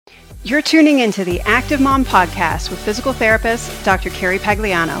You're tuning into the Active Mom Podcast with physical therapist, Dr. Carrie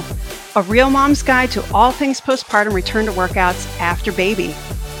Pagliano, a real mom's guide to all things postpartum return to workouts after baby.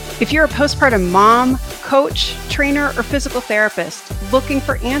 If you're a postpartum mom, coach, trainer, or physical therapist looking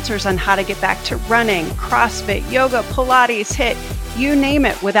for answers on how to get back to running, CrossFit, yoga, Pilates, HIIT, you name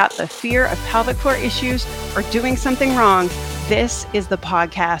it, without the fear of pelvic floor issues or doing something wrong, this is the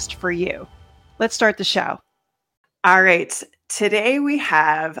podcast for you. Let's start the show. All right. Today we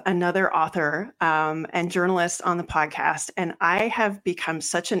have another author and journalist on the podcast, and I have become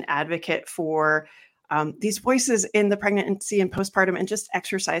such an advocate for these voices in the pregnancy and postpartum and just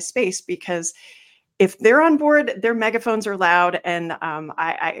exercise space, because if they're on board, their megaphones are loud. And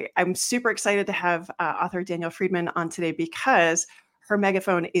I'm super excited to have author Danielle Friedman on today because her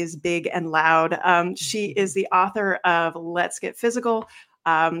megaphone is big and loud. She is the author of Let's Get Physical,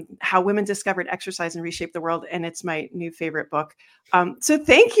 How Women Discovered Exercise and Reshaped the World. And it's my new favorite book. So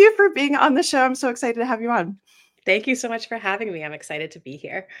thank you for being on the show. I'm so excited to have you on. Thank you so much for having me. I'm excited to be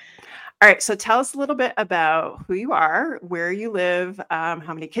here. All right. So tell us a little bit about who you are, where you live, how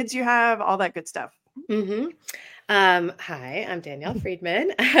many kids you have, all that good stuff. Hi, I'm Danielle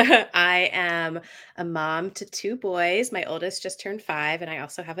Friedman. I am a mom to two boys. My oldest just turned 5, and I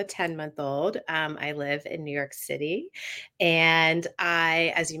also have a 10-month-old. I live in New York City. And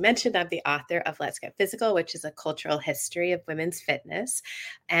I, as you mentioned, I'm the author of Let's Get Physical, which is a cultural history of women's fitness.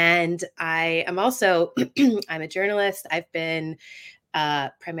 And I am also, I'm a journalist. I've been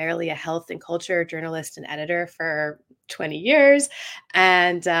primarily a health and culture journalist and editor for 20 years.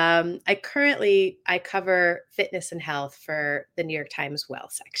 And I cover fitness and health for the New York Times Well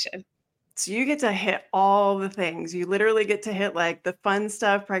section. So you get to hit all the things. You literally get to hit like the fun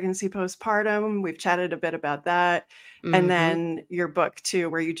stuff, pregnancy, postpartum. We've chatted a bit about that. Mm-hmm. And then your book too,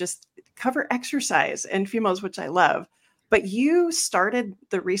 where you just cover exercise and females, which I love. But you started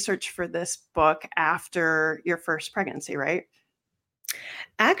the research for this book after your first pregnancy, right?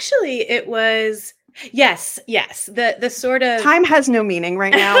 Actually, it was, yes. The sort of time has no meaning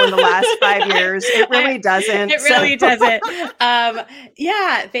right now in the last 5 years. It really doesn't. It really doesn't.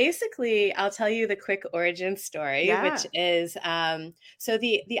 Yeah, basically, I'll tell you the quick origin story, which is, so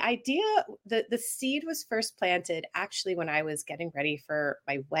the idea, the seed was first planted actually when I was getting ready for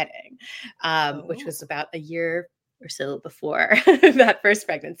my wedding, which was about a year or so before that first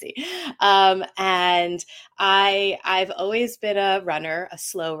pregnancy. And I've always been a runner, a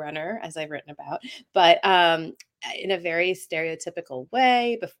slow runner, as I've written about, but in a very stereotypical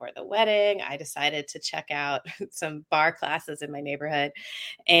way. Before the wedding, I decided to check out some bar classes in my neighborhood.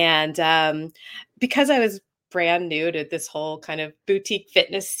 And because I was brand new to this whole kind of boutique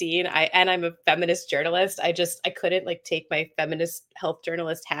fitness scene, I'm a feminist journalist. I couldn't like take my feminist health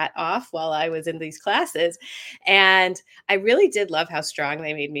journalist hat off while I was in these classes. And I really did love how strong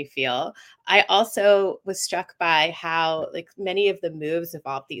they made me feel. I also was struck by how like many of the moves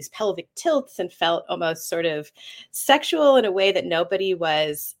involved these pelvic tilts and felt almost sort of sexual in a way that nobody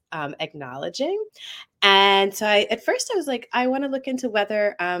was acknowledging. And so at first I was like, I want to look into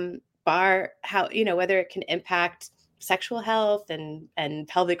whether whether it can impact sexual health and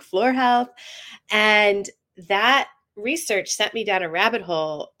pelvic floor health. And that research sent me down a rabbit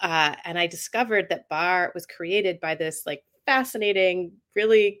hole. And I discovered that barre was created by this like fascinating,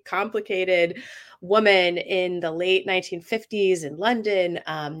 really complicated woman in the late 1950s in London,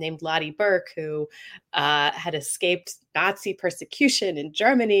 named Lottie Burke, who had escaped Nazi persecution in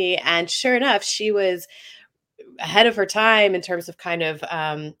Germany. And sure enough, she was ahead of her time in terms of kind of,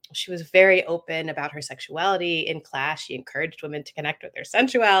 she was very open about her sexuality in class. She encouraged women to connect with their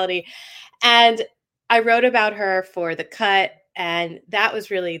sensuality. And I wrote about her for The Cut, and that was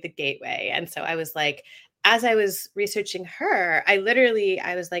really the gateway. And so I was like, as I was researching her, I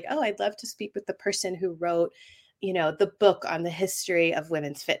was like, oh, I'd love to speak with the person who wrote, the book on the history of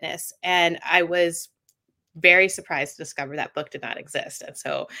women's fitness. And I was very surprised to discover that book did not exist. And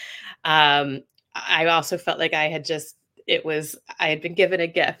so, I also felt like I had been given a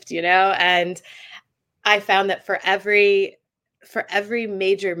gift, and I found that for every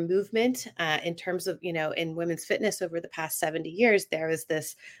major movement in terms of, in women's fitness over the past 70 years, there was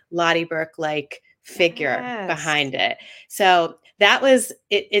this Lottie Burke-like figure behind it. So that was,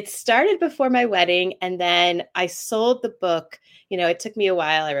 it started before my wedding, and then I sold the book. It took me a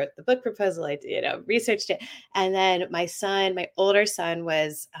while. I wrote the book proposal, I researched it. And then my older son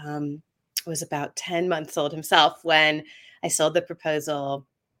was about 10 months old himself when I sold the proposal,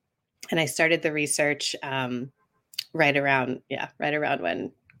 and I started the research right around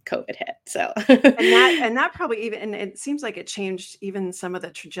when COVID hit. So, and that probably even, and it seems like it changed even some of the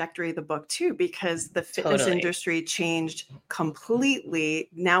trajectory of the book too, because the fitness industry changed completely.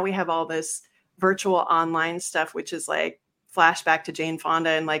 Now we have all this virtual online stuff, which is like flashback to Jane Fonda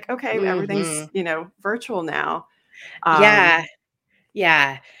and like, okay, everything's, virtual now.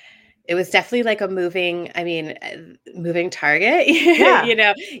 Yeah. It was definitely like a moving target,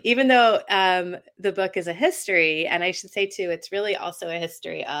 even though the book is a history. And I should say too, it's really also a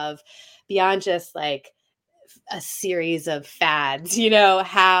history of beyond just like a series of fads,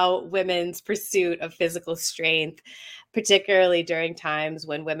 how women's pursuit of physical strength, particularly during times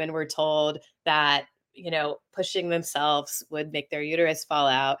when women were told that, pushing themselves would make their uterus fall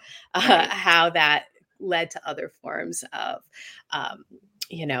out, how that led to other forms of,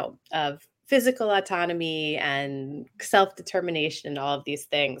 of physical autonomy and self-determination and all of these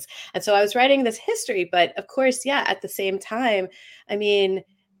things. And so I was writing this history, but of course, at the same time,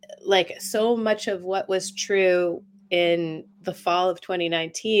 like so much of what was true in the fall of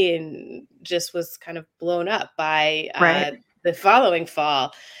 2019 just was kind of blown up by the following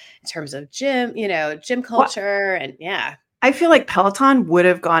fall in terms of gym culture. And I feel like Peloton would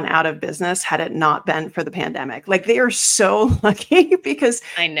have gone out of business had it not been for the pandemic. Like they are so lucky because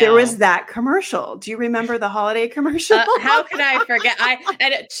there was that commercial. Do you remember the holiday commercial? How can I forget?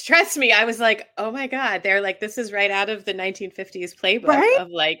 Trust me, I was like, oh my God, they're like, this is right out of the 1950s playbook of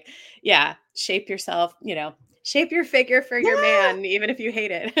like, shape yourself, shape your figure for your man, even if you hate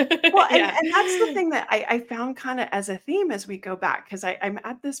it. Well, and that's the thing that I found kind of as a theme as we go back, because I'm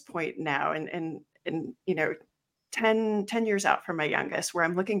at this point now and 10 years out from my youngest, where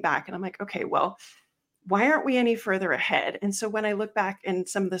I'm looking back and I'm like, okay, well, why aren't we any further ahead? And so when I look back in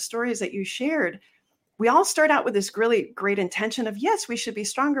some of the stories that you shared, we all start out with this really great intention of, yes, we should be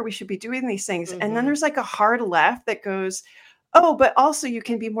stronger. We should be doing these things. Mm-hmm. And then there's like a hard left that goes, oh, but also you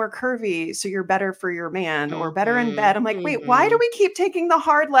can be more curvy, so you're better for your man or better in bed. I'm like, wait, why do we keep taking the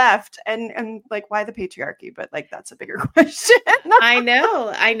hard left? And like, why the patriarchy? But like, that's a bigger question. I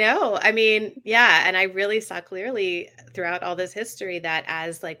know. I mean, and I really saw clearly throughout all this history that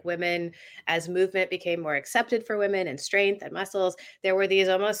as like women, as movement became more accepted for women and strength and muscles, there were these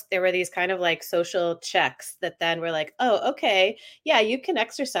kind of like social checks that then were like, oh, okay, you can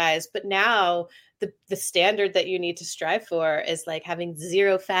exercise, but now the standard that you need to strive for is like having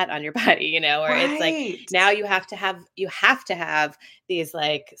zero fat on your body, or it's like now you have to have these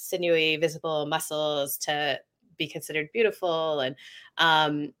like sinewy, visible muscles to be considered beautiful. And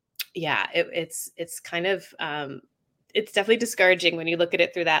it's kind of it's definitely discouraging when you look at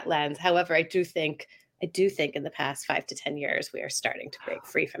it through that lens. However, I do think in the past 5 to 10 years, we are starting to break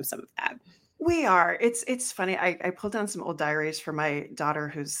free from some of that. We are. It's funny. I pulled down some old diaries for my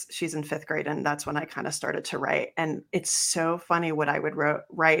daughter she's in 5th grade. And that's when I kind of started to write. And it's so funny what I would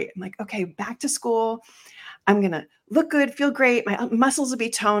write. I'm like, okay, back to school. I'm going to look good, feel great. My muscles will be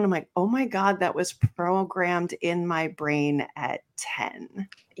toned. I'm like, oh my God, that was programmed in my brain at 10.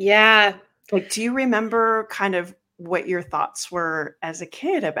 Yeah. Like, do you remember kind of what your thoughts were as a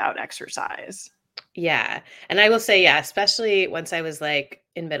kid about exercise? Yeah. And I will say, especially once I was like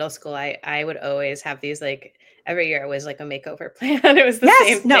in middle school, I would always have these like every year it was like a makeover plan. It was the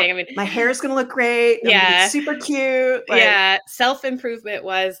same thing. I mean, my hair is going to look great. I'm super cute. Like, self-improvement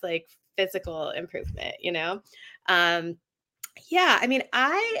was like physical improvement, I mean,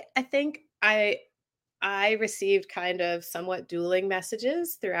 I think I received kind of somewhat dueling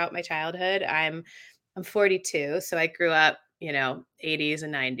messages throughout my childhood. I'm 42, so I grew up, 80s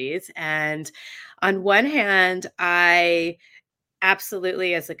and 90s. And on one hand, I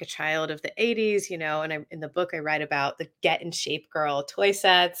absolutely, as like a child of the 80s, and in the book I write about the Get in Shape Girl toy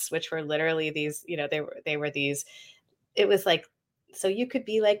sets, which were literally these, they were these, it was like, so you could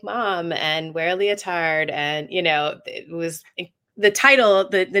be like mom and wear a leotard. And, it was the title,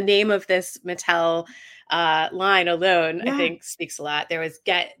 the name of this Mattel line alone, I think speaks a lot. There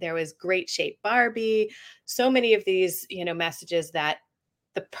was Great Shape Barbie, so many of these, messages that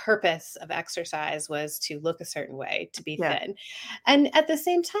the purpose of exercise was to look a certain way, to be thin. And at the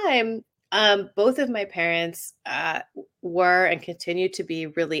same time, both of my parents were and continue to be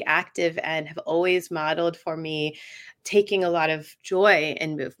really active and have always modeled for me taking a lot of joy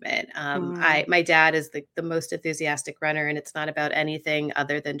in movement. My dad is the most enthusiastic runner, and it's not about anything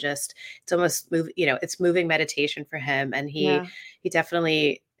other than just, it's almost it's moving meditation for him. And he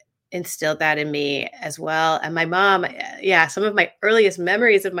definitely instilled that in me as well. And my mom, some of my earliest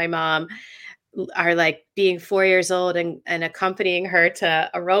memories of my mom are like being 4 years old and accompanying her to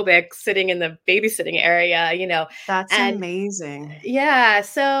aerobics, sitting in the babysitting area, That's amazing. Yeah.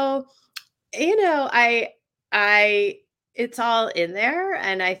 So, I it's all in there.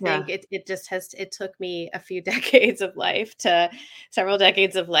 And I Yeah. think it took me a few decades of life to several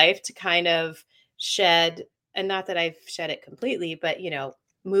decades of life to kind of shed, and not that I've shed it completely, but,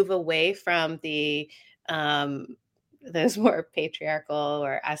 move away from um, those more patriarchal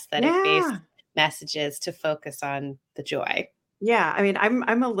or aesthetic based Yeah. messages to focus on the joy. Yeah, I mean,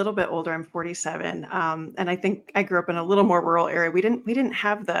 I'm a little bit older. I'm 47, and I think I grew up in a little more rural area. We didn't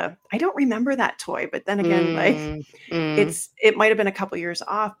have the. I don't remember that toy, but then again, like Mm, mm, it might have been a couple years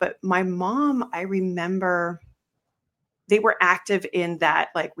off. But my mom, I remember they were active in that,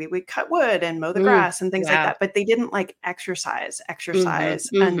 like we would cut wood and mow the mm. grass and things like Wow. that. But they didn't like Mm-hmm, exercise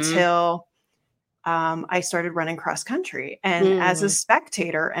mm-hmm, until I started running cross country. And as a mm,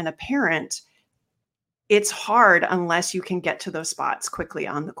 spectator and a parent, it's hard unless you can get to those spots quickly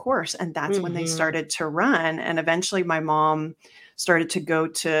on the course. And that's when they mm-hmm, started to run. And eventually my mom started to go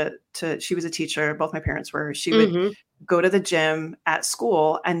to she was a teacher, both my parents were. She would mm-hmm, go to the gym at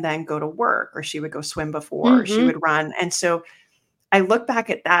school and then go to work, or she would go swim before, she mm-hmm. would run. And so I look back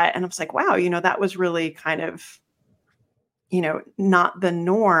at that and I was like, wow, that was really kind of, not the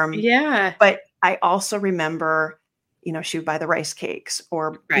norm. Yeah. But I also remember, she would buy the rice cakes,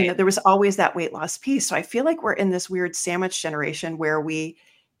 or, Right. there was always that weight loss piece. So I feel like we're in this weird sandwich generation where we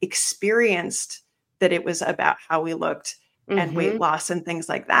experienced that it was about how we looked and weight Mm-hmm. loss and things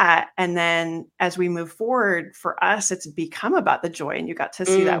like that. And then as we move forward, for us, it's become about the joy. And you got to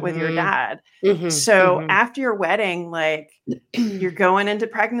see that with your Mm-hmm. dad. So Mm-hmm. after your wedding, like Mm-hmm. you're going into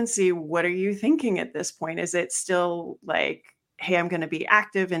pregnancy, what are you thinking at this point? Is it still like, hey, I'm going to be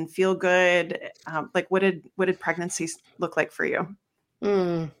active and feel good? Like what did pregnancy look like for you?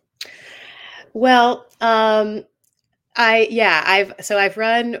 Mm. Well, I've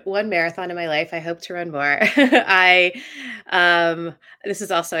run one marathon in my life. I hope to run more. Um, this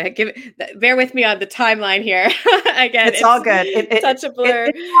is also, bear with me on the timeline here. Again, It's all it's good. such a blur.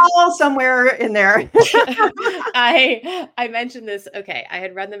 It's all somewhere in there. I mentioned this. Okay. I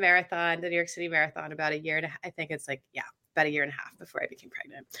had run the marathon, the New York City Marathon, about a year and I think it's like, yeah, about a year and a half before I became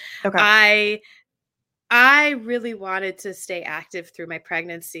pregnant. Okay. I really wanted to stay active through my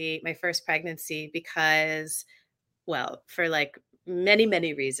pregnancy, my first pregnancy, because, well, for like many,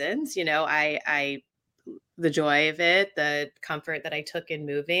 many reasons, the joy of it, the comfort that I took in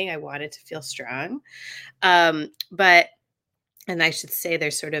moving, I wanted to feel strong. But, and I should say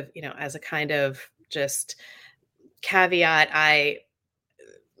there's sort of, as a kind of just caveat,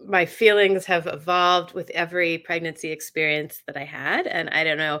 my feelings have evolved with every pregnancy experience that I had. And I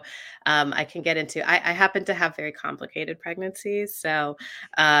don't know, I can get into, I happen to have very complicated pregnancies. So,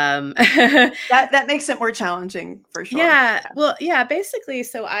 That makes it more challenging for sure. yeah, well, yeah, basically.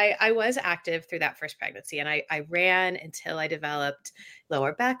 So I was active through that first pregnancy, and I ran until I developed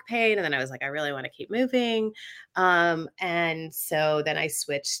lower back pain. And then I was like, I really want to keep moving. And so then I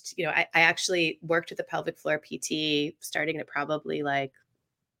switched, I actually worked with the pelvic floor PT starting at probably like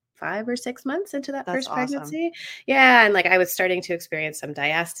 5 or 6 months into that That's first awesome. pregnancy. Yeah. And like I was starting to experience some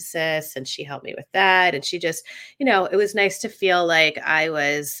diastasis, and she helped me with that. And she just, it was nice to feel like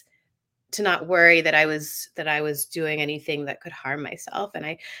to not worry that I was doing anything that could harm myself. And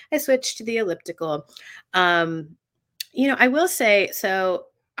I switched to the elliptical. Um, I will say, so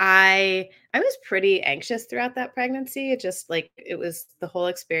I was pretty anxious throughout that pregnancy. It just like it was the whole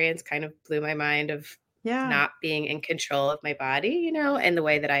experience kind of blew my mind of Yeah. not being in control of my body, and the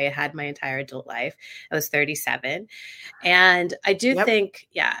way that I had my entire adult life. I was 37. And I do Yep. think,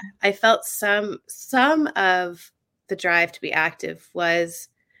 yeah, I felt some of the drive to be active was,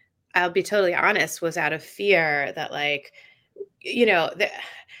 I'll be totally honest, was out of fear that like,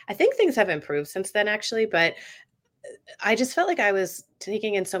 I think things have improved since then actually, but I just felt like I was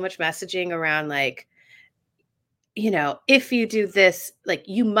taking in so much messaging around like, if you do this, like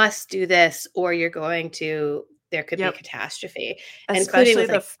you must do this or there could be Yep. catastrophe, including Especially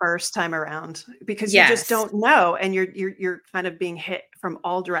with the like, first time around, because you just yes, don't know, and you're kind of being hit from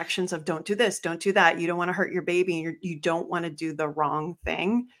all directions of don't do this, don't do that. You don't want to hurt your baby, and you don't want to do the wrong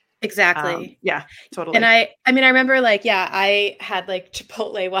thing. exactly. Yeah, And totally. I mean, I remember like, yeah, I had like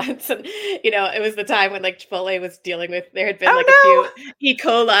Chipotle once, and it was the time when like Chipotle was dealing with, there had been like a few Oh E.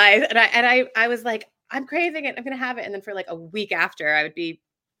 coli, and I was like, I'm craving it, I'm gonna have it, and then for like a week after, I would be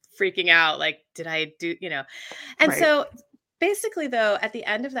freaking out, like, did I do, no. and Right. so basically, though, at the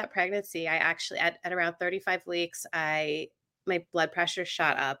end of that pregnancy, I actually at around 35 weeks, my blood pressure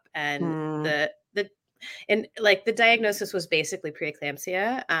shot up, and Mm, the and like the diagnosis was basically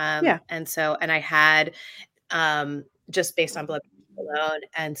preeclampsia. yeah, And I had, just based on blood pressure alone.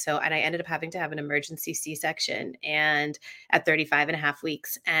 And I ended up having to have an emergency C-section and at 35 and a half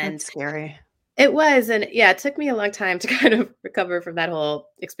weeks. And that's scary. It was, and yeah, it took me a long time to kind of recover from that whole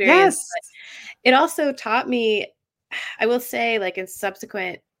experience, Yes. but it also taught me, I will say, like, in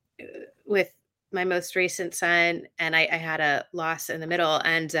subsequent with my most recent son, and I had a loss in the middle,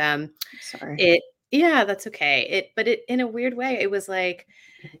 and, Sorry. it yeah, that's okay. But it in a weird way, it was like,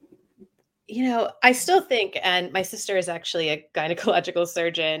 I still think, and my sister is actually a gynecological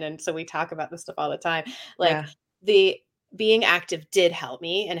surgeon, and so we talk about this stuff all the time. Like, Yeah. the being active did help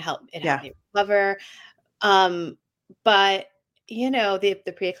me and helped Yeah. me recover. Um, but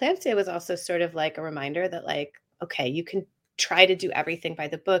the preeclampsia was also sort of like a reminder that, like, okay, you can try to do everything by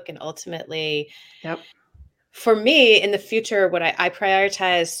the book, and ultimately, Yep. for me in the future, what I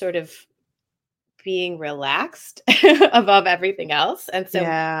prioritize sort of being relaxed above everything else, and so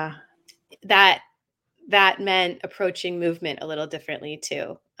Yeah. that that meant approaching movement a little differently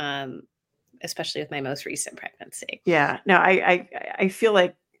too, especially with my most recent pregnancy. Yeah. No, I feel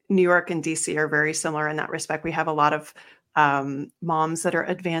like New York and DC are very similar in that respect. We have a lot of moms that are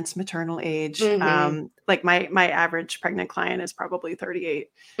advanced maternal age. Mhm. Like my average pregnant client is probably 38.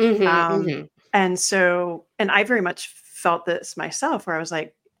 Mhm, Um, mhm. and I very much felt this myself, where I was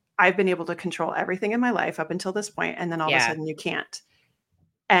like, I've been able to control everything in my life up until this point, and then all of a Yeah. sudden you can't.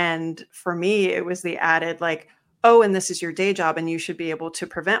 And for me, it was the added like, oh, and this is your day job, and you should be able to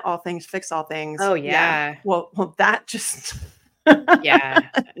prevent all things, fix all things. Oh, Yeah. yeah. Well, that just Yeah.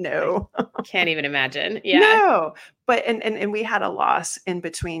 I no. can't even imagine. Yeah. No. But and we had a loss in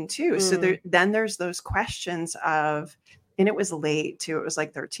between too. So Mm. then there's those questions of, and it was late too. It was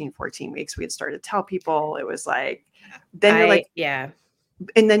like 13, 14 weeks. We had started to tell people. It was like, then you're like, Yeah.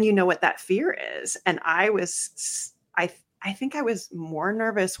 and then you know what that fear is. And I think I was more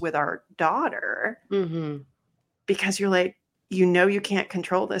nervous with our daughter, Mhm. because you're like, you can't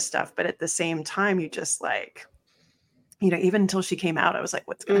control this stuff, but at the same time, you just like, even until she came out, I was like,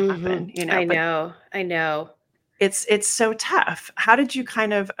 what's going to Mhm. happen? I But know. I know. it's so tough. How did you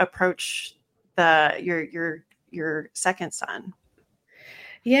kind of approach your second son?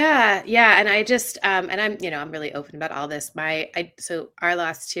 Yeah, yeah, and I just and I'm really open about all this. So our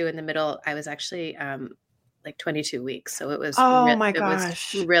last two in the middle, I was actually like 22 weeks, so Oh my it was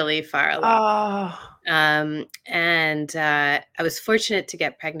gosh. really far along. Oh, And I was fortunate to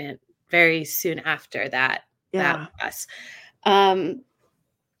get pregnant very soon after that yeah. loss. Um,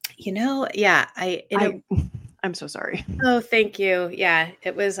 yeah, I I'm so sorry. oh, thank you. Yeah,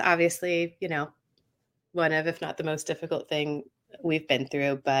 it was obviously, one of, if not the most difficult thing we've been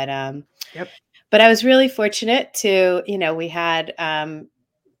through, Yep. but I was really fortunate to,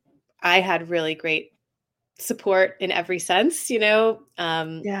 I had really great support in every sense,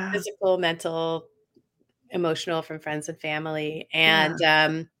 Yeah. physical, mental, emotional, from friends and family.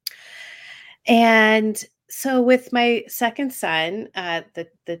 Yeah. And so with my second son,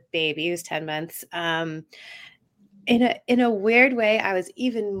 the baby who's 10 months, in a weird way, I was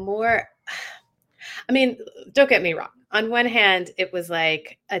even more, I mean, don't get me wrong. On one hand, it was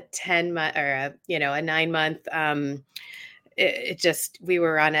like a 10 month or a 9 month, it just, we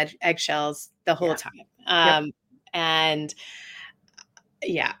were on eggshells the whole Yeah. time. Yep. And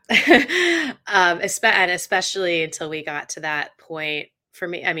yeah, and especially until we got to that point for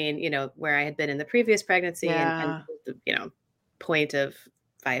me. I mean, where I had been in the previous pregnancy, and Yeah. the, point of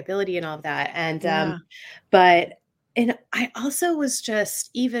viability and all of that. And Yeah. but and I also was just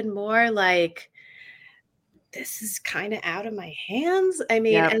even more like, this is kind of out of my hands. I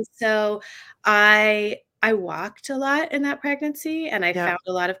mean, Yep. and so I walked a lot in that pregnancy, and I Yep. found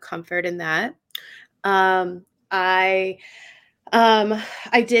a lot of comfort in that. Um, I um,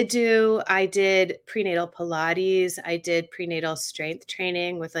 I did prenatal Pilates. I did prenatal strength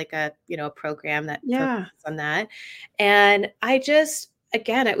training with like a program that Yeah. focuses on that. And I just,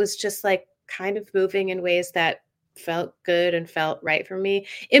 again, it was just like kind of moving in ways that felt good and felt right for me.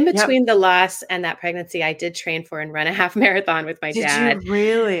 In Yep. between the loss and that pregnancy, I did train for and run a half marathon with my Did you dad.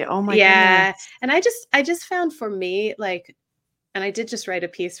 really? Oh my Yeah. goodness. And I just found, for me, like, and I did just write a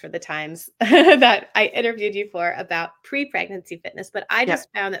piece for the Times that I interviewed you for about pre-pregnancy fitness, but I Yep. just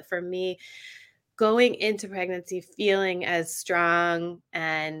found that for me, going into pregnancy feeling as strong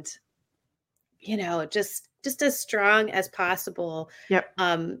and, just as strong as possible, Yep.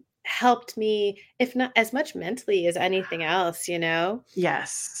 helped me, if not as much mentally as anything else.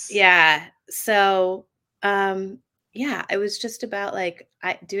 Yes. Yeah. So, um, yeah, it was just about, like,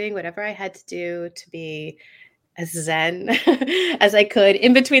 doing whatever I had to do to be as zen as I could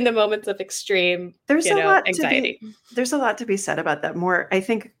in between the moments of extreme, There's a lot to be anxiety. there's a lot to be said about that. More, I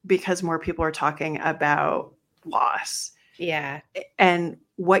think, because more people are talking about loss Yeah. and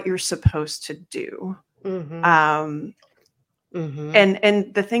what you're supposed to do. Mhm. Um, Mhm.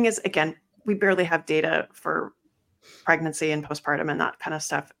 and the thing is, again, we barely have data for pregnancy and postpartum and that kind of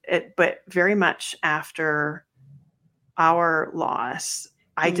stuff. But very much after our loss,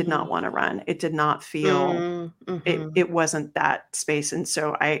 I did not want to run. It did not feel, it wasn't that space. And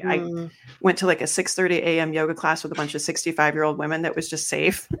so I went to like a 6:30 a.m. yoga class with a bunch of 65-year-old women that was just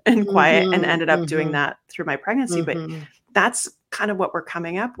safe and quiet, and ended up doing that through my pregnancy. But that's kind of what we're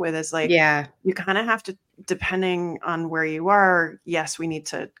coming up with, is like, you kind of have to, depending on where you are, yes, we need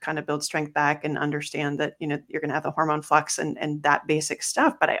to kind of build strength back and understand that, you know, you're going to have the hormone flux and that basic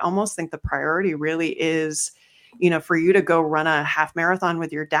stuff. But I almost think the priority really is, you know, for you to go run a half marathon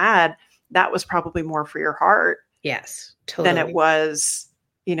with your dad, that was probably more for your heart. Yes, totally. Than it was,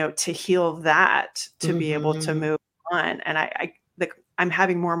 you know, to heal that, to be able to move on. And I'm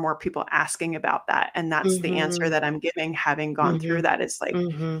having more and more people asking about that. And that's the answer that I'm giving, having gone through that. It's like,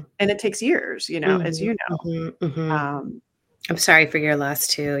 and it takes years, you know, as you know. I'm sorry for your loss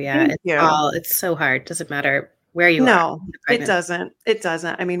too. Yeah. It's so hard. Doesn't matter where you are. No, it doesn't. It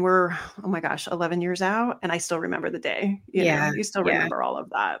doesn't. I mean, we're, oh my gosh, 11 years out, and I still remember the day. You know, you still remember all of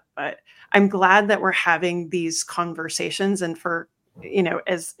that. But I'm glad that we're having these conversations. And for, you know,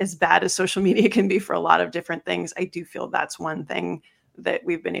 as bad as social media can be for a lot of different things, I do feel that's one thing that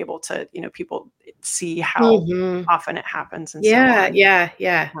we've been able to, you know, people see how often it happens. And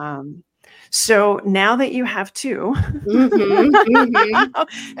so on. So now that you have two,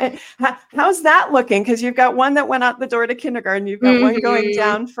 how's that looking? Because you've got one that went out the door to kindergarten, you've got one going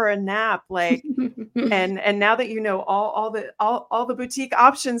down for a nap, like, and now that you know all the boutique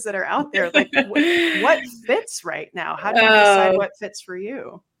options that are out there, like, what fits right now? How do you decide what fits for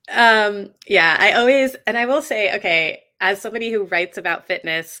you? I always, and I will say, okay, as somebody who writes about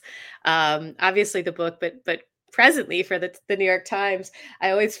fitness, obviously the book, but presently for the New York Times,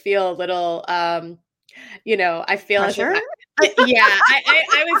 I always feel a little, you know, I feel pressure.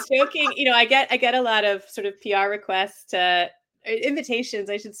 I was joking, you know, I get a lot of sort of PR requests to invitations,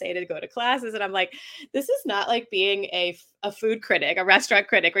 I should say, to go to classes. And I'm like, this is not like being a food critic, a restaurant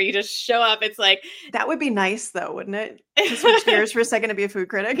critic, where you just show up. It's like, that would be nice though, wouldn't it? To switch gears for a second to be a food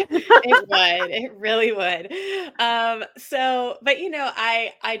critic. It really would. So, but you know,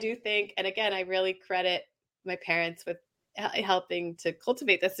 I do think, and again, I really credit my parents with helping to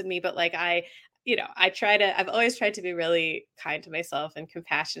cultivate this in me. But like, I've always tried to be really kind to myself and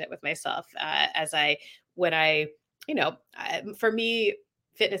compassionate with myself, for me,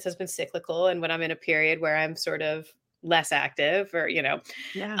 fitness has been cyclical. And when I'm in a period where I'm sort of less active, or, you know,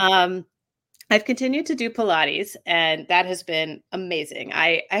 I've continued to do Pilates, and that has been amazing.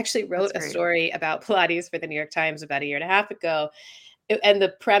 I actually wrote a story about Pilates for the New York Times about a year and a half ago. And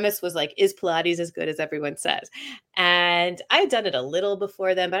the premise was like, is Pilates as good as everyone says? And I had done it a little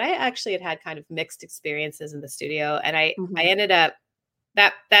before then, but I actually had kind of mixed experiences in the studio. And I ended up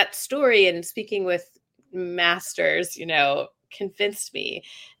that story, and speaking with masters, you know, convinced me.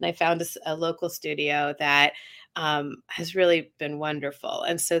 And I found a local studio that has really been wonderful.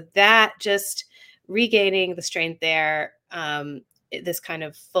 And so that, just regaining the strength there, this kind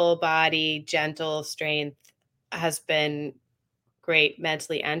of full body, gentle strength, has been great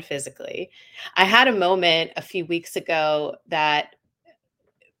mentally and physically. I had a moment a few weeks ago that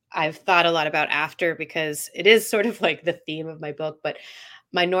I've thought a lot about after, because it is sort of like the theme of my book, but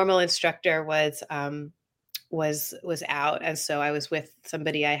my normal instructor was out. And so I was with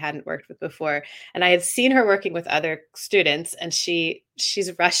somebody I hadn't worked with before, and I had seen her working with other students, and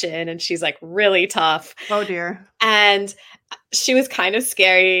she's Russian, and she's like really tough. Oh dear. And she was kind of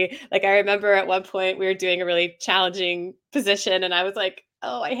scary. Like, I remember at one point we were doing a really challenging position, and I was like,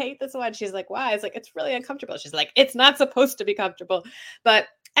 oh, I hate this one. She's like, why? I was like, it's really uncomfortable. She's like, it's not supposed to be comfortable. But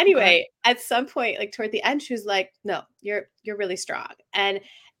anyway, at some point, like toward the end, she was like, no, you're really strong. And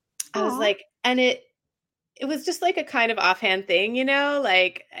I was like, and it was just like a kind of offhand thing, you know,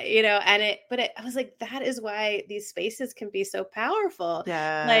 like, you know, I was like, that is why these spaces can be so powerful.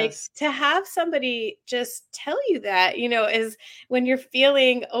 Yes. Like, to have somebody just tell you that, you know, is when you're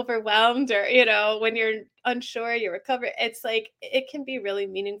feeling overwhelmed, or, you know, when you're unsure, you recover. It's like, it can be really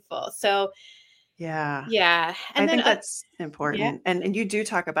meaningful. So yeah. And I think that's important. And you do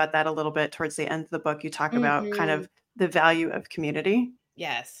talk about that a little bit towards the end of the book. You talk about kind of the value of community.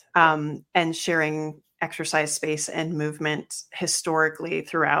 Yes. And sharing exercise space and movement historically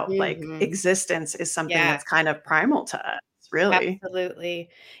throughout like existence is something that's kind of primal to us, really. Absolutely.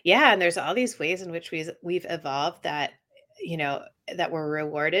 Yeah. And there's all these ways in which we've evolved that, you know, that we're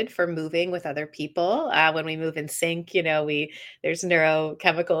rewarded for moving with other people. When we move in sync, you know, there's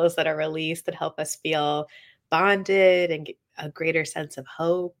neurochemicals that are released that help us feel bonded and get a greater sense of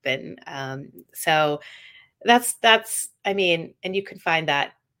hope. And so that's, I mean, and you can find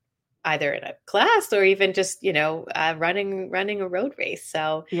that either in a class or even just, running a road race.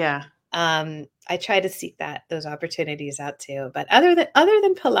 So Yeah. I try to seek those opportunities out too. But other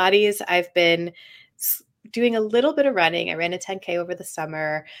than Pilates, I've been doing a little bit of running. I ran a 10K over the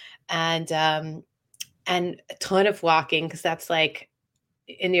summer, and a ton of walking, because that's like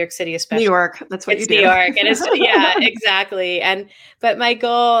in New York City, especially. New York, that's what you It's do. New York, and it's yeah, exactly. But my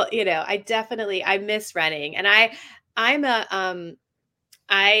goal, I miss running, and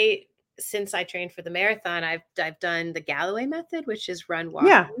since I trained for the marathon, I've done the Galloway method, which is run walking.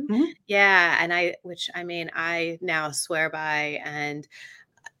 Yeah. Mm-hmm. Yeah, and I now swear by, and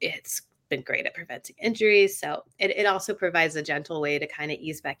it's been great at preventing injuries. So it also provides a gentle way to kind of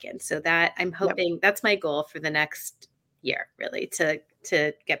ease back in. So that I'm hoping that's my goal for the next year, really,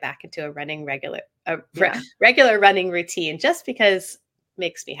 to get back into a regular running routine, just because it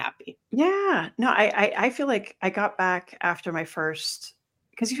makes me happy. Yeah. No, I feel like I got back after my first,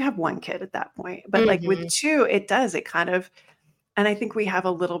 because you have one kid at that point, but like with two, it kind of, and I think we have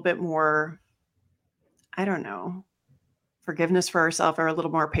a little bit more, I don't know, forgiveness for ourselves, or a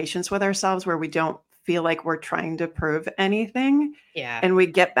little more patience with ourselves, where we don't feel like we're trying to prove anything. Yeah. And we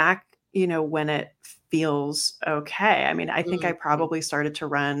get back, when it feels okay. I mean, I think I probably started to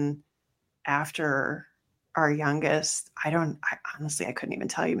run after our youngest. I honestly, I couldn't even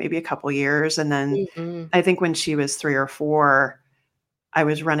tell you, maybe a couple years. And then I think when she was 3 or 4, I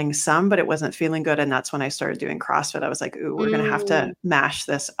was running some, but it wasn't feeling good. And that's when I started doing CrossFit. I was like, ooh, we're going to have to mash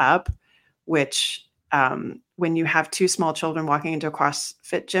this up, which, when you have 2 small children, walking into a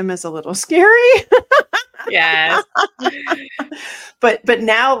CrossFit gym is a little scary. Yes. But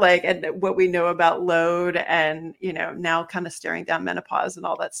now, like, and what we know about load, and, now kind of staring down menopause and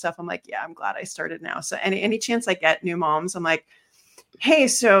all that stuff, I'm like, yeah, I'm glad I started now. So any chance I get, new moms, I'm like, hey,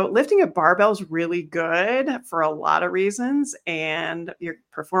 so lifting a barbell is really good for a lot of reasons, and your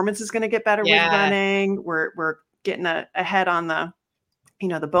performance is going to get better with running. We're getting ahead on the,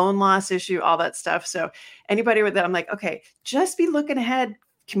 the bone loss issue, all that stuff. So anybody with that, I'm like, okay, just be looking ahead,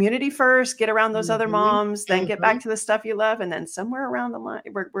 community first, get around those other moms, then get back to the stuff you love. And then somewhere around the line,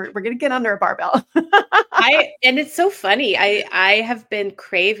 we're going to get under a barbell. And it's so funny. I have been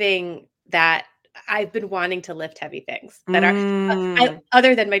craving that. I've been wanting to lift heavy things that are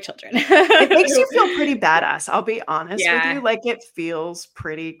other than my children. It makes you feel pretty badass. I'll be honest with you. Like, it feels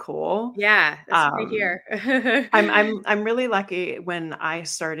pretty cool. Yeah. That's right here. I'm really lucky. When I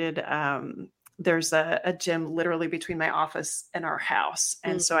started, there's a gym literally between my office and our house.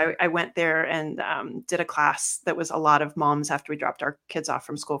 And so I went there and did a class that was a lot of moms after we dropped our kids off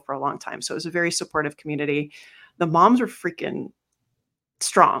from school for a long time. So it was a very supportive community. The moms were freaking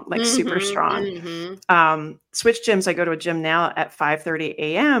strong, like super strong. Switch gyms. I go to a gym now at 5:30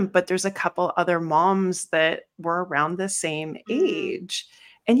 a.m., but there's a couple other moms that were around the same age.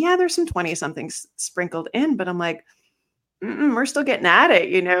 And yeah, there's some 20 somethings sprinkled in, but I'm like, we're still getting at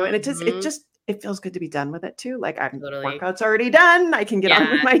it, and it feels good to be done with it too. Like, workout's already done. I can get on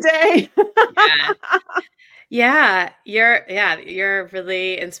with my day. Yeah, you're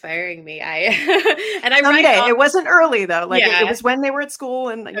really inspiring me. Someday. It wasn't early though. Like, it was when they were at school,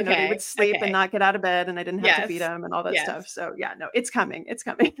 and they would sleep and not get out of bed, and I didn't have to feed them and all that stuff. So yeah, no, it's coming. It's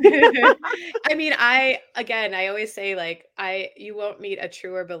coming. I mean, I always say, like, you won't meet a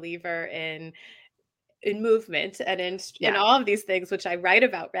truer believer in movement and in all of these things, which I write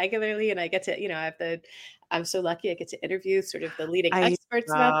about regularly, and I get to, I'm so lucky I get to interview sort of the leading experts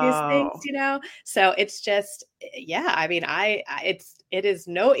about these things, So it's just, I mean, it is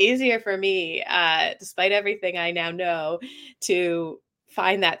no easier for me, despite everything I now know, to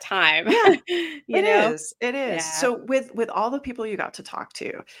find that time. Yeah, it is. Yeah. So with all the people you got to talk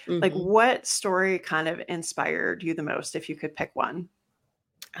to, like, what story kind of inspired you the most, if you could pick one?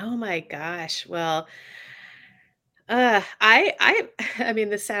 Oh my gosh. Well, I mean,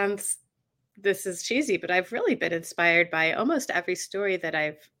 this is cheesy, but I've really been inspired by almost every story that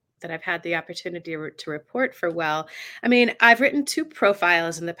I've had the opportunity to report for Well. I mean, I've written 2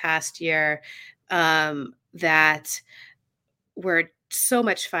 profiles in the past year that were so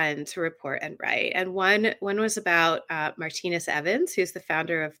much fun to report and write. And one was about Martinez Evans, who's the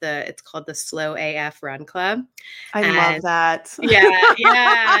founder of it's called the Slow AF Run Club. I love that.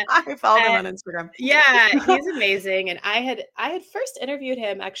 Yeah. I follow him on Instagram. Yeah, he's amazing. And I had first interviewed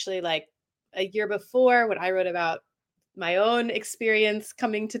him actually like a year before, when I wrote about my own experience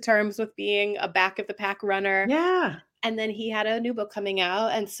coming to terms with being a back of the pack runner. Yeah. And then he had a new book coming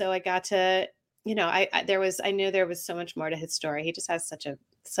out. And so I got to, I knew there was so much more to his story. He just has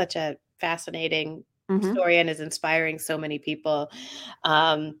such a fascinating story, and is inspiring so many people.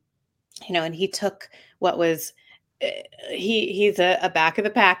 And he took what was he's a back of the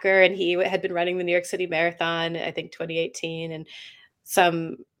packer, and he had been running the New York City Marathon, I think 2018, and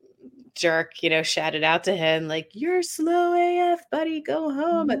some jerk, shouted out to him like, "You're slow AF, buddy, go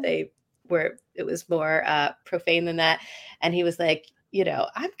home." But it was more profane than that. And he was like,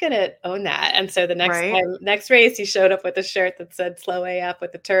 I'm gonna own that. And so the next race, he showed up with a shirt that said "Slow AF"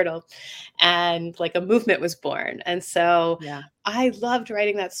 with a turtle, and like a movement was born. And so I loved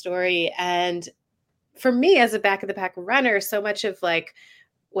writing that story. And for me, as a back of the pack runner, so much of like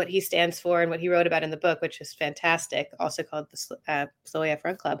what he stands for and what he wrote about in the book, which is fantastic, also called the Slow AF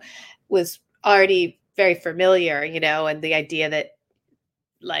Run Club, was already very familiar, and the idea that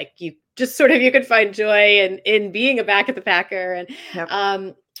like you could find joy in being a back of the packer.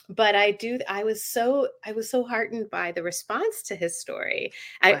 And but I was so heartened by the response to his story.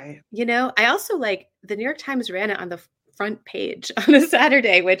 I also, like, the New York Times ran it on the front page on a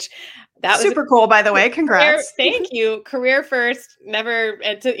Saturday, which that was super cool, by the way. Congrats. Thank you. Career first, never,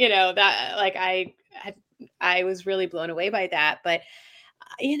 and to, that, like, I was really blown away by that. But,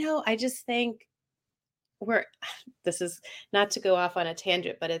 I just think this is not to go off on a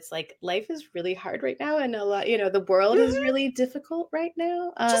tangent, but it's like life is really hard right now. And a lot, the world is really difficult right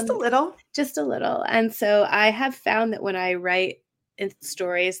now. Just a little. And so I have found that when I write in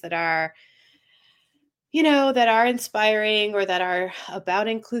stories that are, that are inspiring, or that are about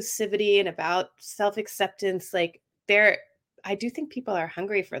inclusivity and about self-acceptance, like I do think people are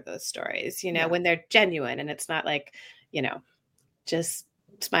hungry for those stories, when they're genuine, and it's not like, just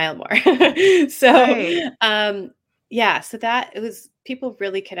smile more. So, so that it was, people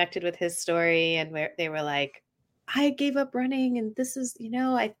really connected with his story, and where they were like, I gave up running, and this is,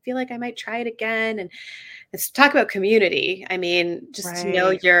 I feel like I might try it again. And let's talk about community. I mean, just to know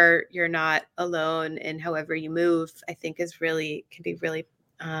you're not alone in however you move, I think can be really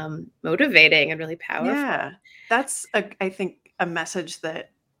motivating and really powerful. Yeah, that's I think a message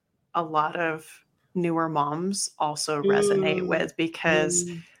that a lot of newer moms also resonate with,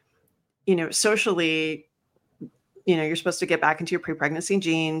 because socially, you're supposed to get back into your pre-pregnancy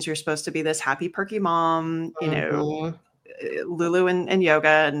genes. You're supposed to be this happy, perky mom, Lulu and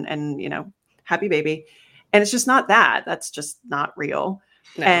yoga and happy baby. And it's just not that. That's just not real.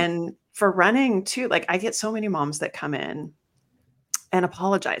 No. And for running too, like, I get so many moms that come in and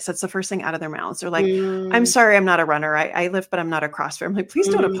apologize. That's the first thing out of their mouths. They're like, I'm sorry, I'm not a runner. I lift, but I'm not a CrossFit. I'm like, please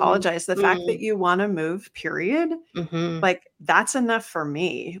don't apologize. The fact that you want to move, period, like, that's enough for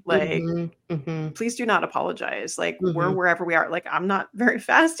me. Like, please do not apologize. Like, we're wherever we are. Like, I'm not very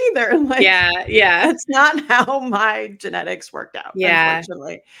fast either. Like, that's not how my genetics worked out,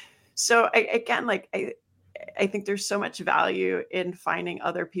 unfortunately. So I think there's so much value in finding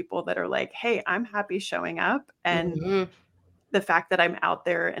other people that are like, hey, I'm happy showing up. And the fact that I'm out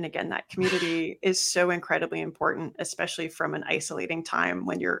there, and again, that community is so incredibly important, especially from an isolating time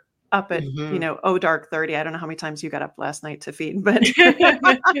when you're up at, dark 30. I don't know how many times you got up last night to feed, but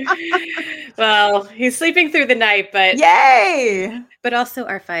well, he's sleeping through the night, but yay! But also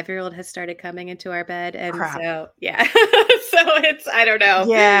our 5-year-old has started coming into our bed. And crap. So, so it's, I don't know.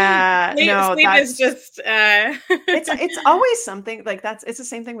 Yeah. Sleep is just, it's always something like that's, it's the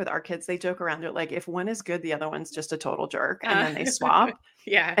same thing with our kids. They joke around. They're like, if one is good, the other one's just a total jerk. And then they swap.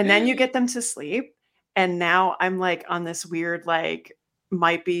 And then you get them to sleep. And now I'm like on this weird, like,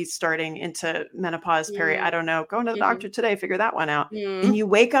 might be starting into menopause period. I don't know. Going to the doctor today, figure that one out. And you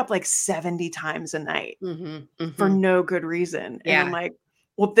wake up like 70 times a night for no good reason. And I'm like,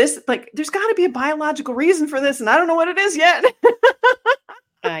 well, this, like, there's got to be a biological reason for this. And I don't know what it is yet.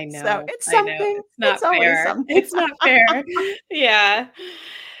 I know. So it's something. It's not fair. Something. It's not fair. Yeah.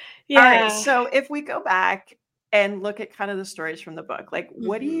 All right. So if we go back and look at kind of the stories from the book, like,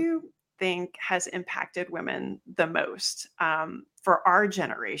 what do you think has impacted women the most for our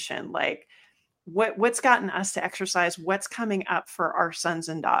generation? Like, what's gotten us to exercise? What's coming up for our sons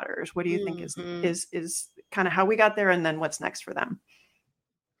and daughters? What do you think is kind of how we got there, and then what's next for them?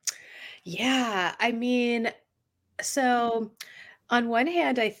 Yeah, I mean, so on one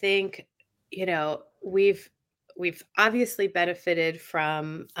hand, I think, we've obviously benefited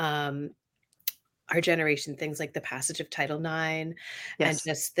from our generation, things like the passage of Title IX, and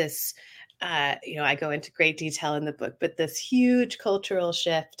just this, I go into great detail in the book, but this huge cultural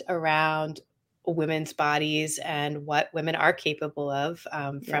shift around women's bodies and what women are capable of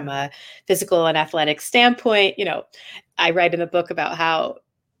from a physical and athletic standpoint. I write in the book about how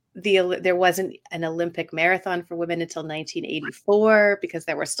there wasn't an Olympic marathon for women until 1984 because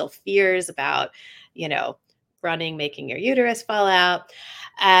there were still fears about, running, making your uterus fall out.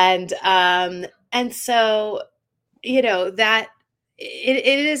 And so, that it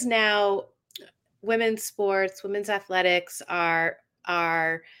is now women's sports, women's athletics are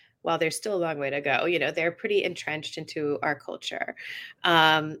well, there's still a long way to go. They're pretty entrenched into our culture.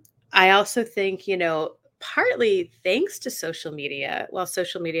 I also think, partly thanks to social media, while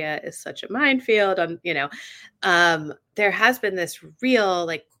social media is such a minefield there has been this real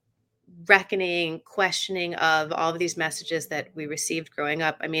like reckoning, questioning of all of these messages that we received growing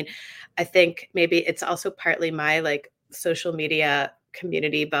up. I mean, I think maybe it's also partly my like social media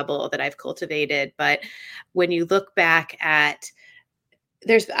community bubble that I've cultivated. But when you look back at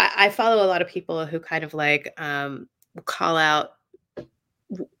I follow a lot of people who kind of like call out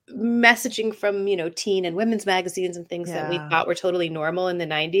messaging from teen and women's magazines and things that we thought were totally normal in the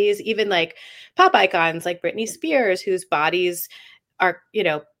 90s, even like pop icons like Britney Spears, whose bodies are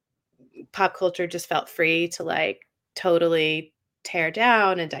pop culture just felt free to like totally tear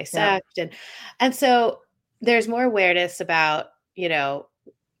down and dissect. And so there's more awareness about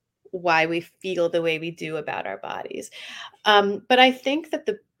why we feel the way we do about our bodies. But I think that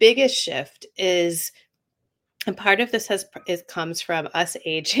the biggest shift is, and part of this comes from us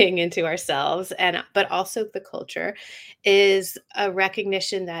aging into ourselves, but also the culture, is a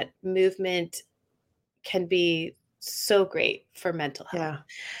recognition that movement can be so great for mental health.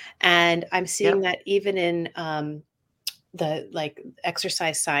 And I'm seeing that even in the like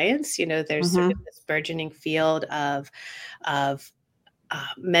exercise science, there's sort of this burgeoning field of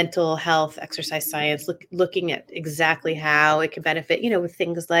mental health, exercise science, looking at exactly how it can benefit, with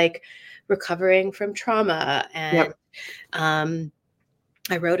things like recovering from trauma. And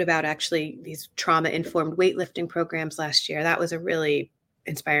I wrote about actually these trauma-informed weightlifting programs last year. That was a really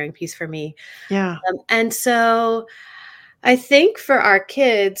inspiring piece for me. And so I think for our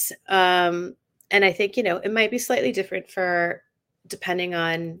kids, and I think, it might be slightly different depending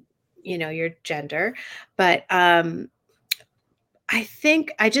on, your gender, but I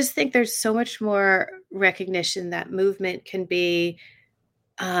just think there's so much more recognition that movement can be,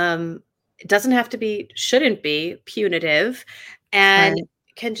 it doesn't have to be, shouldn't be punitive, and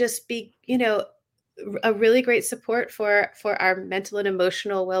can just be, a really great support for our mental and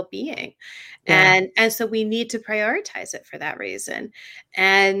emotional well-being. And so we need to prioritize it for that reason.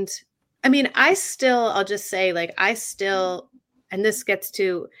 And I mean, I'll just say, like, and this gets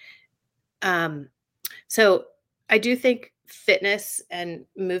to, so I do think fitness and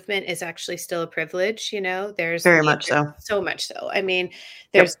movement is actually still a privilege. There's very much so. So much so. I mean,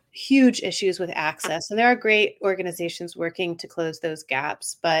 there's huge issues with access, and there are great organizations working to close those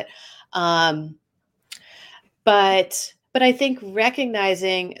gaps. But I think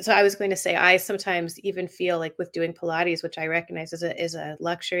recognizing, so I was going to say, I sometimes even feel like with doing Pilates, which I recognize is a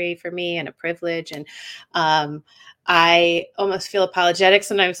luxury for me and a privilege. And I almost feel apologetic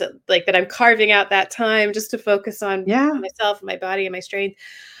sometimes like that I'm carving out that time just to focus on myself and my body and my strength.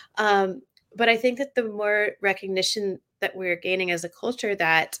 But I think that the more recognition that we're gaining as a culture,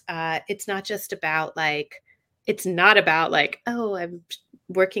 that it's not about like, oh, I'm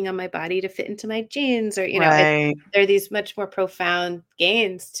working on my body to fit into my jeans, or, there are these much more profound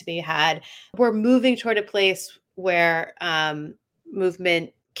gains to be had. We're moving toward a place where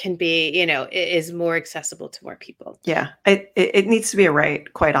movement can be, is more accessible to more people. It needs to be a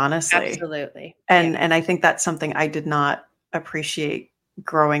right, quite honestly. Absolutely. And I think that's something I did not appreciate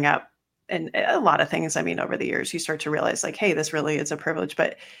growing up. And a lot of things, I mean, over the years, you start to realize like, hey, this really is a privilege.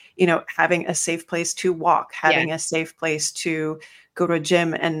 But, having a safe place to walk, having a safe place to go to a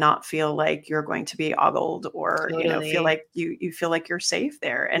gym and not feel like you're going to be ogled, or, feel like you feel like you're safe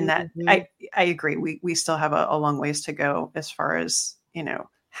there. And that I agree. We still have a long ways to go as far as,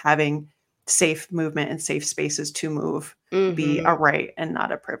 having safe movement and safe spaces to move be a right and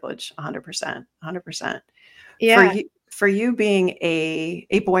not a privilege. 100%. For you being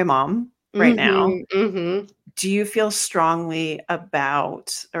a boy mom right now, do you feel strongly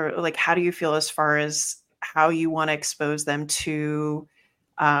about, or like, how do you feel as far as how you want to expose them to,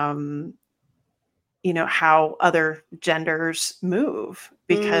 how other genders move?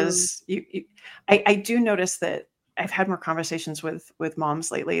 Because I do notice that I've had more conversations with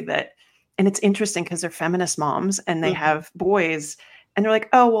moms lately and it's interesting because they're feminist moms and they have boys. And they're like,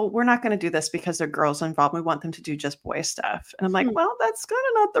 oh, well, we're not going to do this because there are girls involved. We want them to do just boy stuff. And I'm like, well, that's kind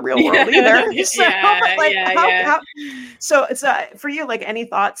of not the real world either. So it's for you, like, any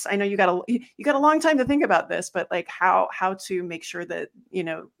thoughts? I know you got a long time to think about this, but like how to make sure that,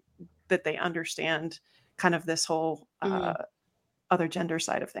 that they understand kind of this whole other gender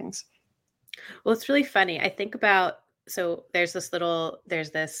side of things. Well, it's really funny. I think about, so there's this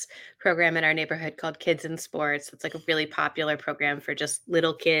program in our neighborhood called Kids in Sports. It's like a really popular program for just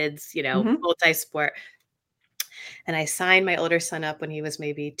little kids, multi-sport. And I signed my older son up when he was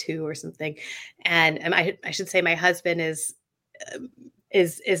maybe 2 or something. And I should say my husband is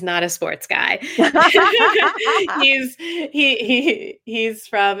not a sports guy. he's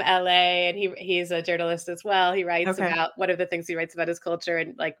from LA, and he's a journalist as well. He writes about, one of the things he writes about is culture,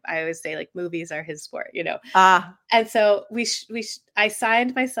 and like I always say, like movies are his sport, And so I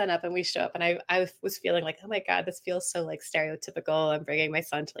signed my son up, and we show up, and I was feeling like, oh my God, this feels so like stereotypical. I'm bringing my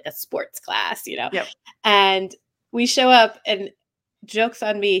son to like a sports class, Yep. And we show up, and joke's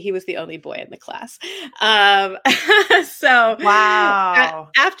on me, he was the only boy in the class. So wow.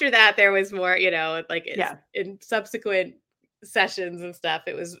 After that, there was more, like in subsequent sessions and stuff,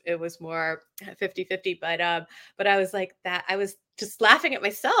 it was more 50-50. But I was like that. I was just laughing at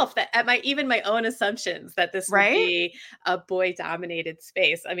myself, that at my own assumptions that this would be a boy dominated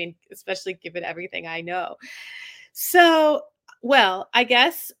space. I mean, especially given everything I know. So, well, I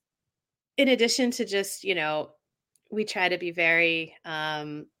guess in addition to just, we try to be very,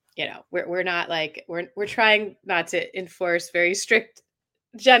 we're not like, we're trying not to enforce very strict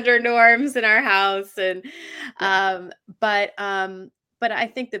gender norms in our house. And, but I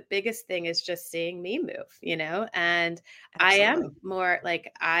think the biggest thing is just seeing me move, and absolutely. I am more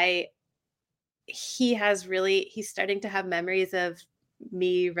like, he's starting to have memories of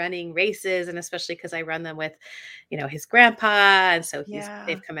me running races, and especially because I run them with, his grandpa. And so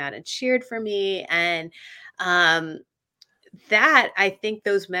they've come out and cheered for me. And, that I think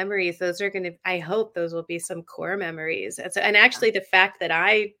those memories, I hope those will be some core memories. And actually the fact that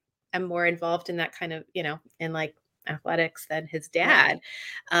I am more involved in that kind of, in like athletics than his dad.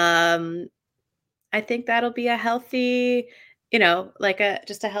 I think that'll be a healthy,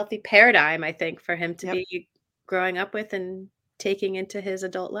 just a healthy paradigm, I think, for him to be growing up with and taking into his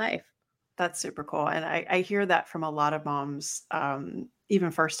adult life. That's super cool. And I hear that from a lot of moms,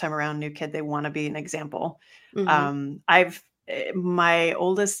 even first time around new kid, they want to be an example. My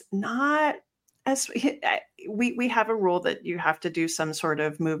oldest, not as we have a rule that you have to do some sort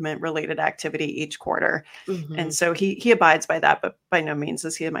of movement related activity each quarter. And so he abides by that, but by no means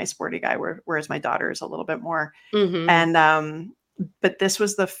is he my sporty guy, whereas my daughter is a little bit more. And, but this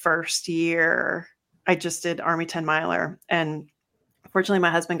was the first year I just did Army 10 miler, and fortunately,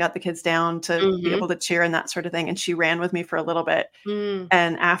 my husband got the kids down to be able to cheer and that sort of thing. And she ran with me for a little bit.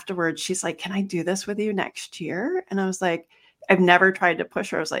 And afterwards, she's like, can I do this with you next year? And I was like, I've never tried to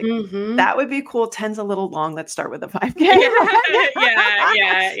push her. I was like, that would be cool. 10's a little long. Let's start with a 5K.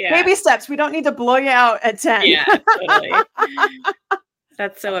 Yeah. Baby steps. We don't need to blow you out at 10. Yeah, totally.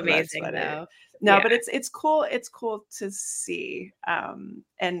 That's so amazing, though. No, but it's cool. It's cool to see.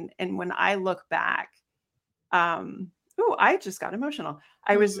 And when I look back, I just got emotional.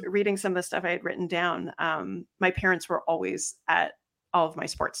 I was reading some of the stuff I had written down. My parents were always at all of my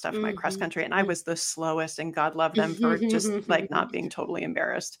sports stuff, my cross country, and I was the slowest, and God love them for just like not being totally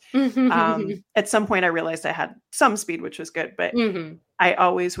embarrassed. At some point I realized I had some speed, which was good, but I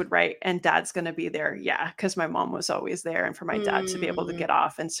always would write, and Dad's going to be there. Yeah. Cause my mom was always there, and for my dad to be able to get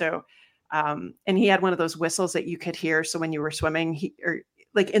off. And so, and he had one of those whistles that you could hear. So when you were swimming, or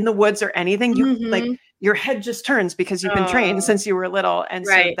like in the woods or anything, you like your head just turns because you've been trained since you were little. And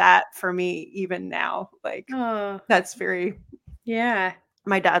so that for me, even now, like that's very,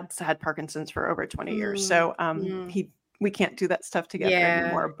 my dad's had Parkinson's for over 20 years. So, we can't do that stuff together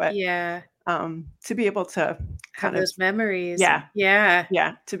anymore, but to be able to have those memories.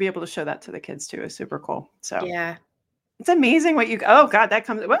 To be able to show that to the kids too is super cool. So it's amazing what oh God, that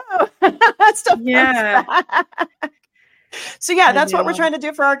comes, whoa, that stuff comes back. So that's what we're trying to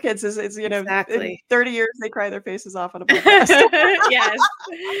do for our kids is in 30 years, they cry their faces off on a podcast. Yes,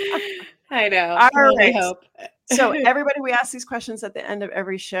 I know. All right. I hope. So everybody, we ask these questions at the end of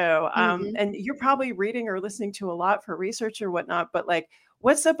every show. And you're probably reading or listening to a lot for research or whatnot, but like,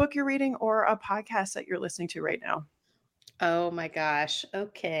 what's the book you're reading or a podcast that you're listening to right now? Oh my gosh.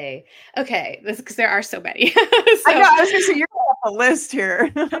 Okay. This because there are so many. I know. I was going to say, you're off a list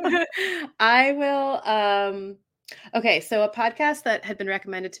here. I will. Okay. So a podcast that had been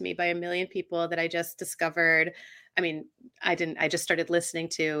recommended to me by a million people that I just discovered. I mean, I just started listening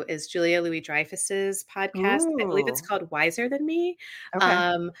to is Julia Louis-Dreyfus's podcast. Ooh. I believe it's called Wiser Than Me.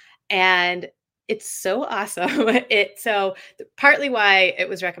 Okay. And it's so awesome. So partly why it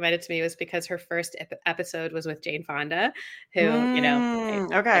was recommended to me was because her first episode was with Jane Fonda, who,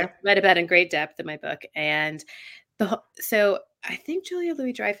 I read about in great depth in my book. And so I think Julia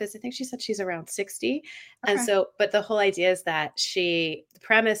Louis-Dreyfus, I think she said she's around 60. Okay. And so, but the whole idea is that the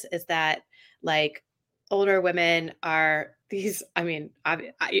premise is that like older women are I mean,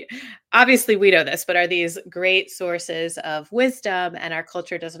 obviously we know this, but are these great sources of wisdom, and our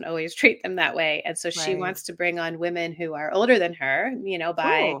culture doesn't always treat them that way. And so she wants to bring on women who are older than her,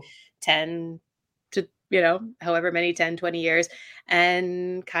 by 10 to, however many, 10, 20 years,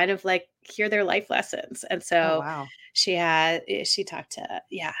 and kind of like hear their life lessons. And so she talked to,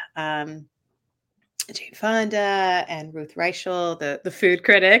 Jane Fonda and Ruth Reichel, the food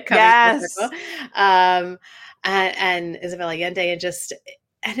critic, coming full circle, and Isabel Allende, and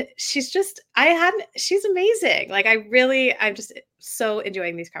she's amazing. Like I'm just so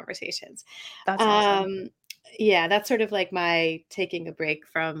enjoying these conversations. That's awesome. Yeah, that's sort of like my taking a break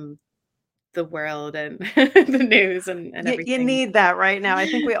from the world and the news and everything. You need that right now. I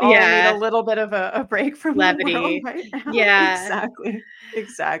think we all need a little bit of a break from levity. The world right now. Yeah,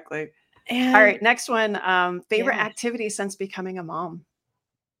 exactly. All right, next one. Favorite activity since becoming a mom?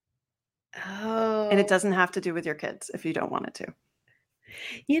 Oh. And it doesn't have to do with your kids if you don't want it to.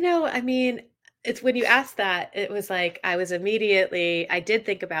 I mean, it's when you asked that, it was like I did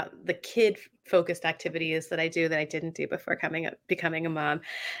think about the kid-focused activities that I didn't do before becoming a mom.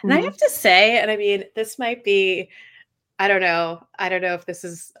 And I have to say, and I mean, this might be, I don't know if this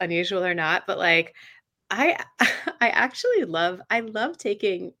is unusual or not, but like I actually love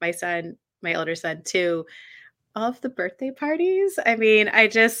taking my older son to all of the birthday parties. I mean, I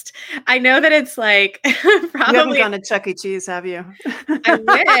know that it's like probably. You haven't gone to Chuck E. Cheese, have you?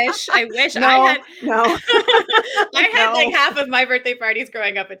 I wish no, I had. No, I had like half of my birthday parties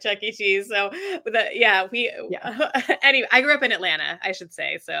growing up at Chuck E. Cheese. So anyway, I grew up in Atlanta, I should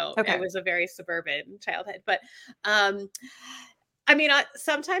say. So it was a very suburban childhood, but, I mean,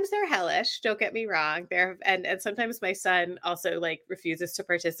 sometimes they're hellish. Don't get me wrong. And sometimes my son also like refuses to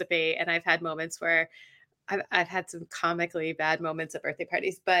participate. And I've had moments where I've had some comically bad moments at birthday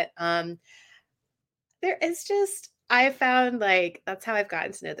parties, but there is I have found like that's how I've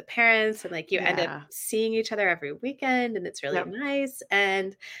gotten to know the parents, and like you end up seeing each other every weekend, and it's really nice.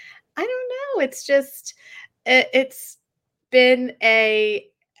 And I don't know, it's been a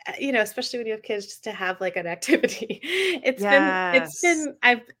especially when you have kids, just to have like an activity. It's been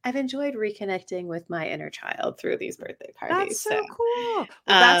I've enjoyed reconnecting with my inner child through these birthday parties. That's so cool. Well,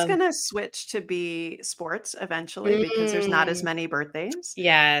 that's going to switch to be sports eventually because there's not as many birthdays.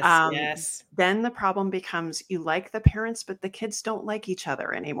 Yes. Then the problem becomes you like the parents, but the kids don't like each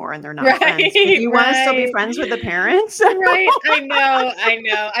other anymore and they're not friends. Do you want to still be friends with the parents? Right. I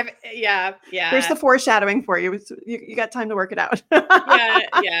know. There's the foreshadowing for you. You got time to work it out.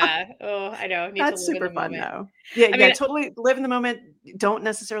 Yeah. Oh, I know. That's super fun though. Yeah, totally live in the moment. Don't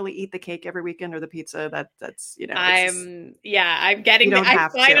necessarily eat the cake every weekend or the pizza. That's I'm getting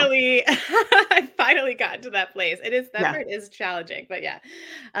I've finally gotten to that place. Part is challenging, but I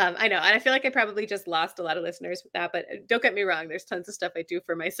know. And I feel like I probably just lost a lot of listeners with that, but don't get me wrong. There's tons of stuff I do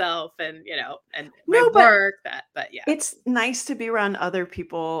for myself and my work but it's nice to be around other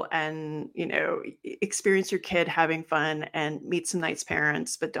people and, experience your kid having fun and meet some nice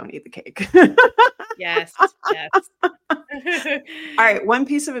parents, but don't eat the cake. Yes. All right. One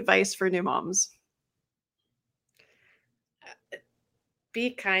piece of advice for new moms.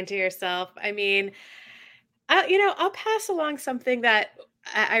 Be kind to yourself. I mean, I'll pass along something that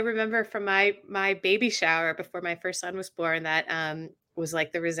I remember from my baby shower before my first son was born that was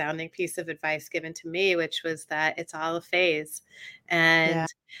like the resounding piece of advice given to me, which was that it's all a phase. And,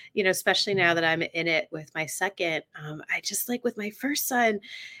 especially now that I'm in it with my second, I just like with my first son,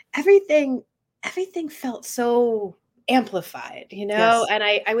 everything felt so amplified, and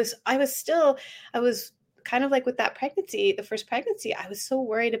I was kind of like with that pregnancy, the first pregnancy, I was so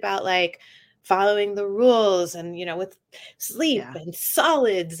worried about like following the rules and, with sleep and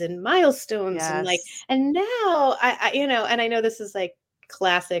solids and milestones and like, and now and I know this is like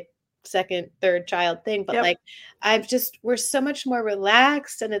classic second, third child thing, but like, we're so much more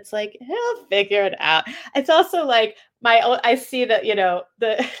relaxed and it's like, he'll figure it out. It's also like I see that,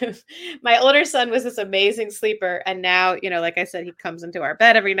 my older son was this amazing sleeper. And now, like I said, he comes into our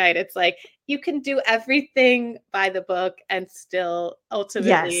bed every night. It's like, you can do everything by the book and still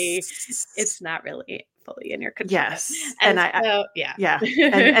ultimately it's not really fully in your control. Yes. And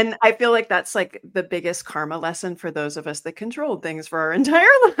and I feel like that's like the biggest karma lesson for those of us that controlled things for our entire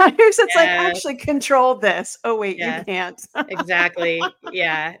lives. It's like, actually control this. Oh, wait, you can't. Exactly.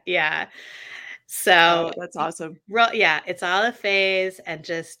 Yeah. So that's awesome. It's all a phase, and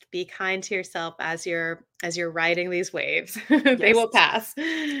just be kind to yourself as you're riding these waves. They will pass.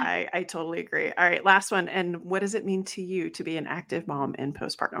 I totally agree. All right, last one. And what does it mean to you to be an active mom in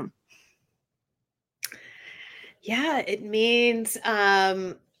postpartum? Yeah, it means,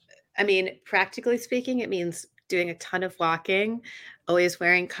 practically speaking, it means doing a ton of walking, always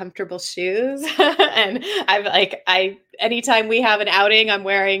wearing comfortable shoes. And anytime we have an outing, I'm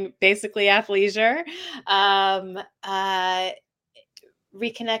wearing basically athleisure.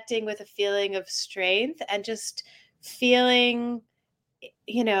 Reconnecting with a feeling of strength and just feeling,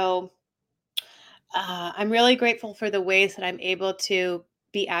 I'm really grateful for the ways that I'm able to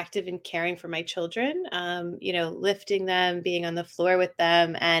be active in caring for my children, lifting them, being on the floor with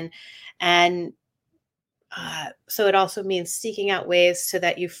them. And so it also means seeking out ways so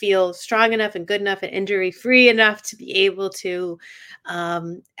that you feel strong enough and good enough and injury free enough to be able to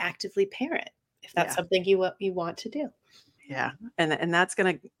actively parent if that's something you want to do. Yeah. And that's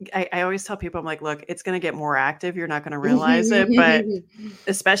going to, I always tell people, I'm like, look, it's going to get more active. You're not going to realize it, but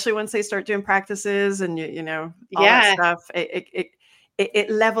especially once they start doing practices and, all that stuff,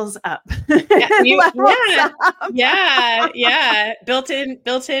 it levels up. Yeah. Built-in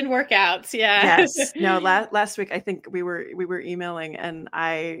workouts. Yeah. Yes. No, last week, I think we were emailing and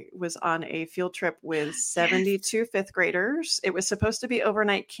I was on a field trip with 72 fifth graders. It was supposed to be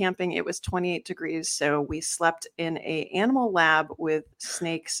overnight camping. It was 28 degrees. So we slept in a animal lab with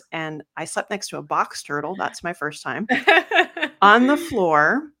snakes and I slept next to a box turtle. That's my first time on the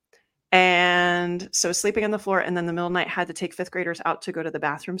floor. And so sleeping on the floor and then the middle of the night had to take fifth graders out to go to the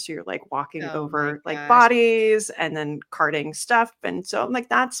bathroom. So you're like walking over like bodies and then carting stuff. And so I'm like,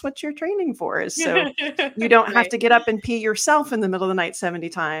 that's what you're training for is so you don't have to get up and pee yourself in the middle of the night 70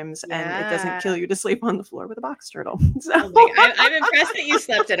 times and it doesn't kill you to sleep on the floor with a box turtle. So I'm impressed that you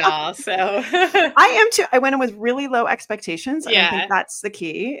slept at all. So I am too. I went in with really low expectations. And I think that's the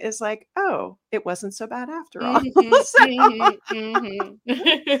key is like, oh, it wasn't so bad after all.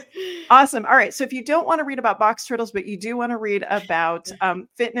 Awesome. All right. So if you don't want to read about box turtles, but you do want to read about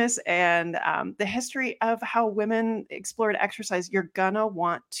fitness and the history of how women explored exercise, you're going to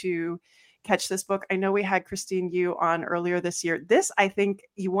want to catch this book. I know we had Christine Yu on earlier this year. I think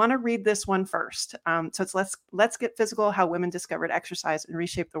you want to read this one first. So it's Let's Get Physical, How Women Discovered Exercise and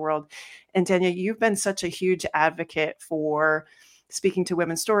Reshaped the World. And Danielle, you've been such a huge advocate for speaking to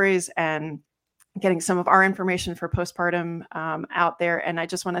women's stories and getting some of our information for postpartum out there. And I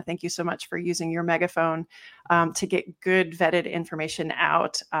just want to thank you so much for using your megaphone to get good vetted information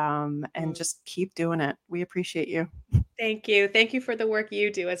out and just keep doing it. We appreciate you. Thank you. Thank you for the work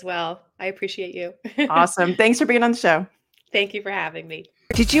you do as well. I appreciate you. Awesome. Thanks for being on the show. Thank you for having me.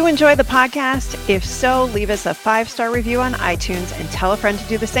 Did you enjoy the podcast? If so, leave us a 5-star review on iTunes and tell a friend to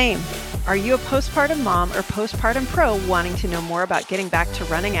do the same. Are you a postpartum mom or postpartum pro wanting to know more about getting back to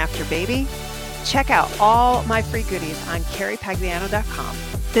running after baby? Check out all my free goodies on carriepagliano.com.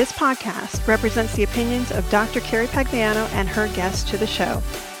 This podcast represents the opinions of Dr. Carrie Pagliano and her guests to the show.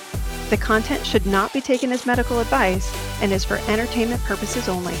 The content should not be taken as medical advice and is for entertainment purposes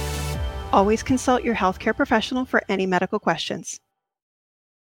only. Always consult your healthcare professional for any medical questions.